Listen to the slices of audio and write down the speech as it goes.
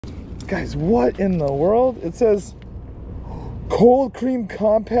Guys, what in the world? It says cold cream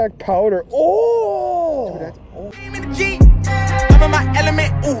compact powder. Oh! Dude, that's old. I'm in my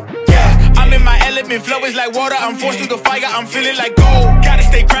element, ooh, yeah. I'm in my element, flow is like water. I'm forced through the fire, I'm feeling like gold. Gotta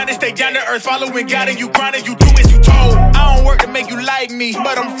stay grounded, stay down to earth. Following God and you grinding, you do as you told. I don't work to make you like me,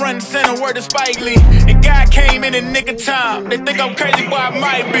 but I'm front and center, word to Spike Lee. And God came in the nick of time. They think I'm crazy, but I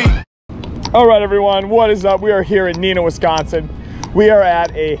might be. All right, everyone, what is up? We are here in Neenah, Wisconsin. We are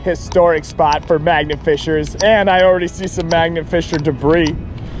at a historic spot for magnet fishers, and I already see some magnet fisher debris.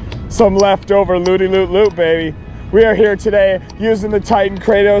 Some leftover looty-loot-loot, baby. We are here today using the Titan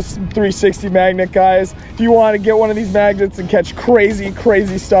Kratos 360 magnet, guys. If you want to get one of these magnets and catch crazy,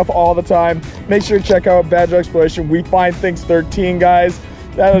 crazy stuff all the time, make sure to check out Badger Exploration. We Find Things 13, guys.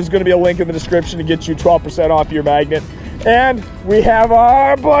 That is going to be a link in the description to get you 12% off your magnet. And we have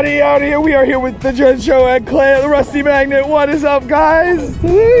our buddy out here. We are here with the Judge Show and Clay at the Rusty Magnet. What is up, guys? We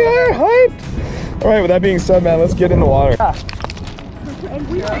are hyped. All right, with that being said, man, let's get in the water.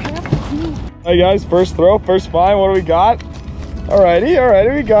 Hey guys, first throw, first find. What do we got?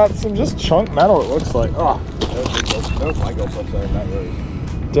 Alrighty, we got some just chunk metal, it looks like. Oh, there's my GoPro there, not really.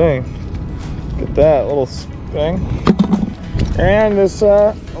 Dang, look at that little thing. And this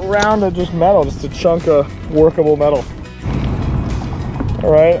round of just metal, just a chunk of workable metal.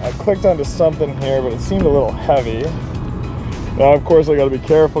 Alright, I clicked onto something here, but it seemed a little heavy. Now, of course, I gotta be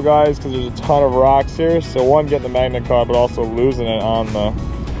careful, guys, because there's a ton of rocks here. So one, getting the magnet caught, but also losing it on the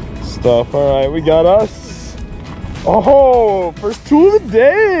stuff. Alright, we got us. Oh, first tool of the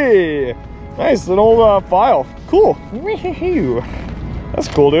day. Nice, an old file. Cool. That's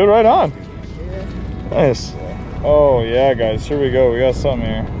cool, dude, right on. Nice. Oh, yeah, guys, here we go. We got something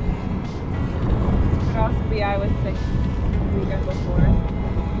here. Could also be I was sick the weekend before.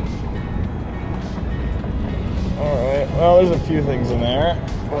 Alright, well, there's a few things in there.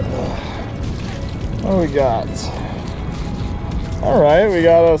 What do we got? Alright, we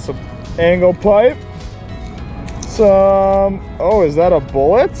got us some angle pipe. Some, oh, is that a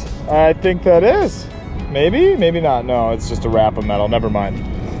bullet? I think that is. Maybe, maybe not. No, it's just a wrap of metal, never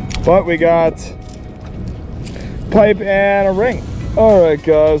mind. But we got pipe and a ring. Alright,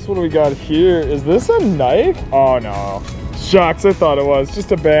 guys, what do we got here? Is this a knife? Oh, no. Shucks, I thought it was.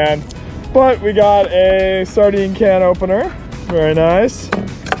 Just a band. But we got a sardine can opener. Very nice.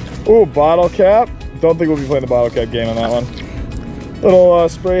 Ooh, bottle cap. Don't think we'll be playing the bottle cap game on that one. Little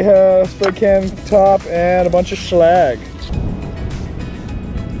spray can top and a bunch of schlag.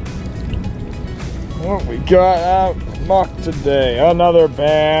 What we got out muck today? Another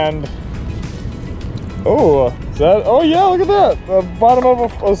band. Oh, is that? Oh yeah, look at that. The bottom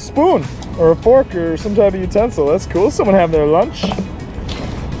of a spoon or a fork or some type of utensil. That's cool. Someone having their lunch.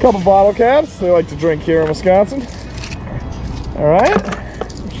 Couple bottle caps. They like to drink here in Wisconsin. All right.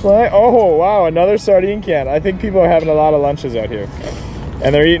 Oh wow, another sardine can. I think people are having a lot of lunches out here,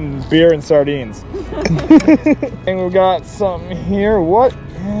 and they're eating beer and sardines. And we got something here. What?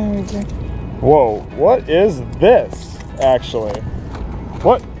 Whoa! What is this? Actually,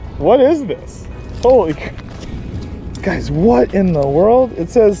 what is this? Holy guys! What in the world?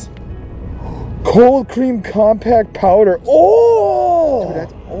 It says cold cream compact powder. Oh! Dude,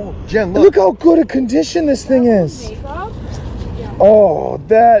 that's old. Jen, look how good a condition this thing is. Oh,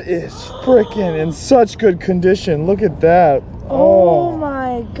 that is freaking in such good condition. Look at that. Oh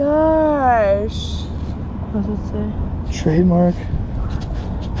my gosh. What does it say? Trademark.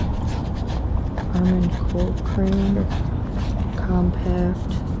 Almond cold cream. Compact.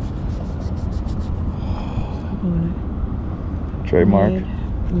 Trademark.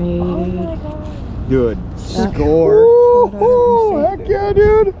 Made. Oh my God. Dude, score. Ooh, heck yeah,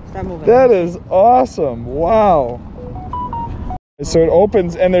 dude. That is awesome. Wow. So it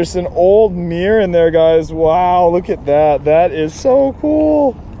opens and there's an old mirror in there, guys. Wow, look at that. That is so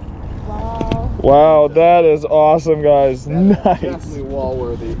cool. Wow. Wow, that is awesome, guys. Nice. Definitely wall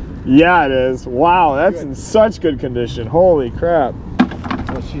worthy. Yeah, it is. Wow, that's in such good condition. Holy crap.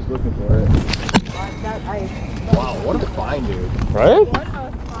 Oh, she's looking for it. Wow, what a find, dude. Right? What a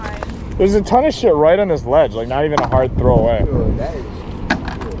find. There's a ton of shit right on this ledge, like not even a hard throw away. Dude, that is...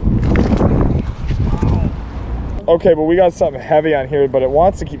 Okay, but we got something heavy on here, but it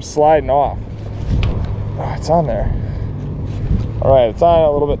wants to keep sliding off. Oh, it's on there. All right, it's on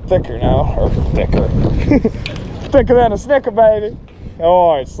a little bit thicker now, or thicker. Thicker than a Snicker, baby.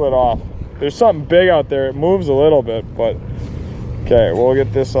 Oh, it slid off. There's something big out there. It moves a little bit, but okay, we'll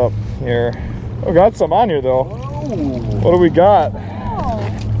get this up here. Oh, got some on here though. Whoa. What do we got?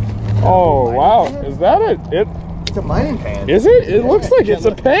 Oh, wow. Is that it? It's a mining pan. Is it? It looks like it's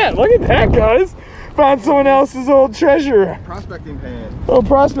a pan. Look at that, guys. Found someone else's old treasure. Prospecting pan. Oh,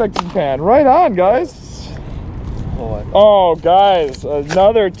 prospecting pan. Right on, guys. Oh, guys,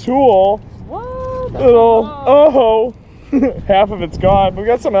 another tool. What? Little, oh, half of it's gone. But we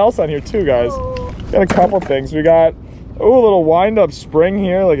got something else on here too, guys. Got a couple things. We got, oh, a little wind-up spring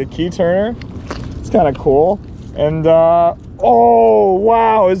here, like a key turner. It's kind of cool. And, oh,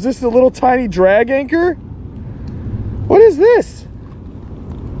 wow. Is this a little tiny drag anchor? What is this?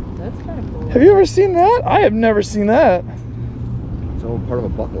 That's kind of cool. Have you ever seen that? I have never seen that. It's all part of a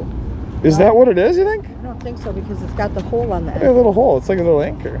buckle. Is that what it is, you think? I don't think so because it's got the hole on the end. A little hole. It's like a little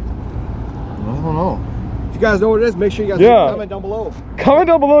anchor. I don't know. If you guys know what it is, make sure you guys comment down below. Comment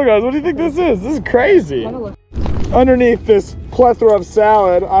down below, guys. What do you think this is? This is crazy. Underneath this plethora of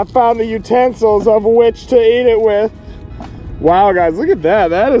salad, I found the utensils of which to eat it with. Wow, guys, look at that.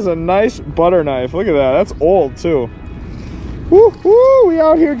 That is a nice butter knife. Look at that. That's old, too. Woo-hoo! We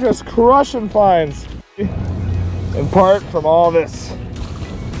out here just crushing finds. In part from all this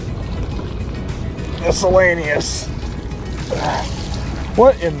miscellaneous.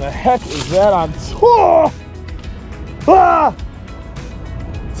 What in the heck is that on? Oh! Ah!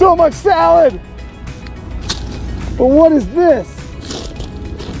 So much salad! But what is this?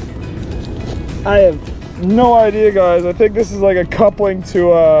 I have no idea, guys. I think this is like a coupling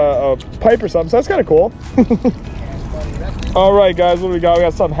to a pipe or something, so that's kind of cool. All right, guys, what do we got? We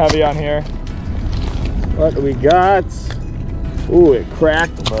got something heavy on here. What do we got? Ooh, it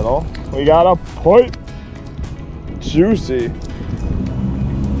cracked a little. We got a pipe. Juicy.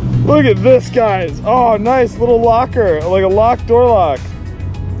 Look at this, guys. Oh, nice little locker, like a locked door lock.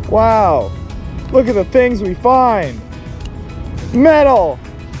 Wow. Look at the things we find. Metal.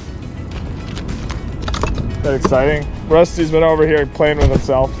 Is that exciting? Rusty's been over here playing with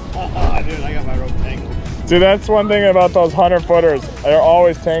himself. Dude, I got my rope tangled. Dude, that's one thing about those 100-footers. They're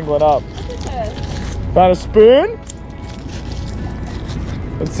always tangling up. Found a spoon?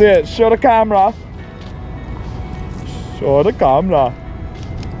 Let's see it. Show the camera. Show the camera.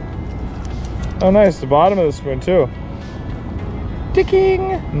 Oh, nice. The bottom of the spoon, too.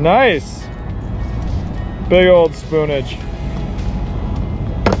 Ticking. Nice. Big old spoonage.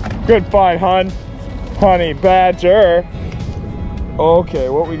 Good find, hun. Honey badger. Okay,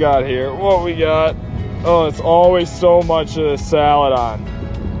 what we got here? What we got? Oh, it's always so much of the salad on.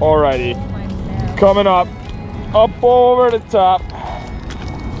 Alrighty. Coming up. Up over the top.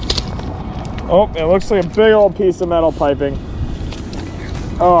 Oh, it looks like a big old piece of metal piping.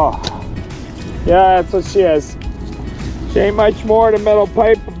 Oh. Yeah, that's what she is. She ain't much more than metal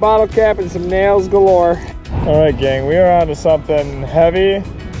pipe, a bottle cap, and some nails galore. Alright, gang, we are on to something heavy,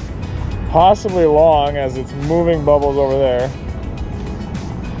 possibly long, as it's moving bubbles over there.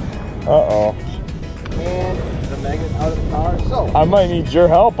 Uh-oh. And the magnet out of the car. So I might need your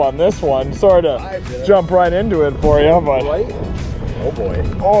help on this one. Sorry to jump right into it for you, but... Oh, boy.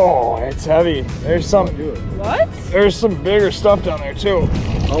 Oh, it's heavy. There's some... What? There's some bigger stuff down there, too.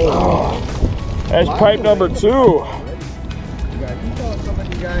 Oh. That's pipe number 2. You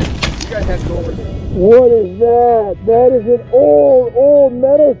guys have to go over here. What is that? That is an old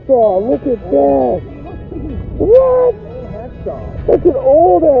metal saw. Look at that. What? That's an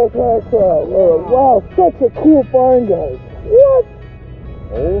old ass hacksaw. Wow, such a cool find, guys. What?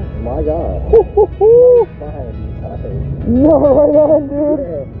 Oh my god. No, right on, dude.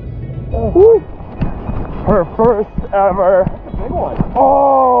 Yeah. Her first ever. That's a big one.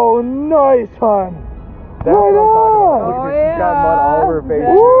 Oh, nice, hon. That's right on. Look at this. She's got mud all over her face.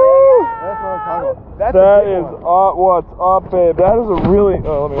 Woo. That's what I'm talking about. That's that is what's up, babe. That is a really...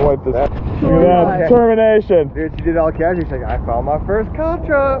 Oh, let me wipe this. Look at that determination. Dude, she did all casual. She's like, I found my first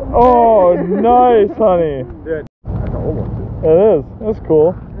contra. Oh, nice, honey. Dude, that's an old one, too. It is. That's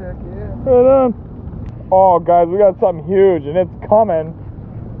cool. Heck yeah. Right on. Oh, guys, we got something huge, and it's coming.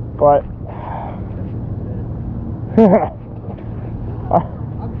 But...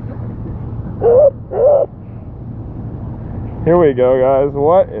 Here we go, guys.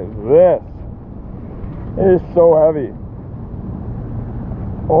 What is this? It is so heavy.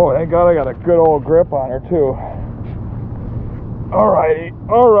 Oh, thank God I got a good old grip on her, too.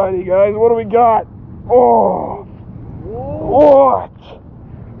 Alrighty, guys. What do we got? Oh! What?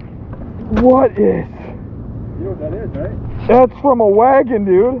 What is? You know what that is, right? That's from a wagon,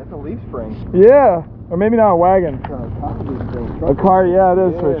 dude. That's a leaf spring. Yeah. Or maybe not a wagon. Possibly spring. A car, yeah, it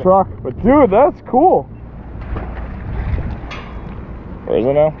is for a truck. But dude, that's cool. Where is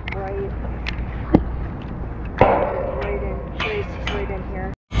it now? Right in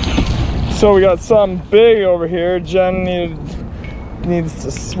here. So we got something big over here. Jen needs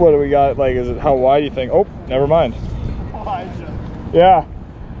to, what do we got? Like, is it, how wide do you think? Oh, never mind. Yeah.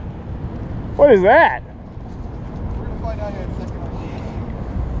 What is that? We're gonna fly down here in a second.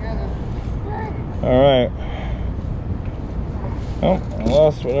 All right. Oh, I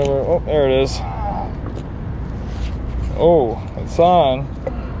lost whatever. Oh, there it is. Oh, it's on.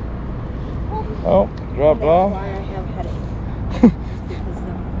 Oh, dropped off. That's why I have headaches. Because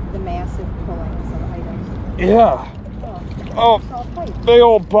of the massive pullings of items. Yeah. Oh, big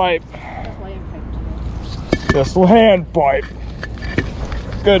old pipe. That's land pipe today. This land pipe.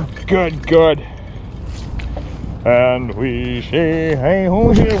 Good, good, good. And we say, hey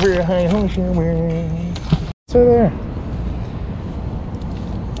ho, shiver, hey ho, shiver. What's there?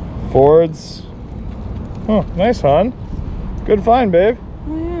 Fords. Oh, nice, hon. Good find, babe.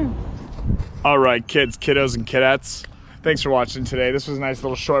 Oh, yeah. All right, kids, kiddos, and kiddettes. Thanks for watching today. This was a nice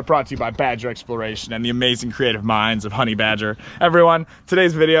little short brought to you by Badger Exploration and the amazing creative minds of Honey Badger. Everyone,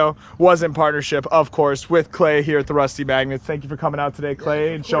 today's video was in partnership, of course, with Clay here at the Rusty Magnets. Thank you for coming out today,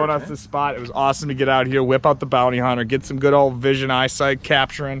 Clay, and showing us this spot. It was awesome to get out here, whip out the bounty hunter, get some good old vision eyesight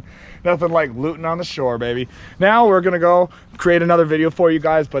capturing. Nothing like looting on the shore, baby. Now we're gonna go create another video for you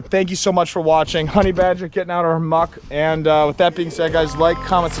guys, but thank you so much for watching. Honey Badger getting out our muck. And with that being said, guys, like,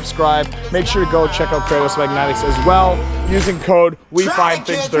 comment, subscribe. Make sure to go check out Kratos Magnetics as well using code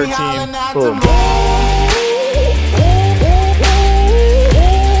WeFindThings13. Boom.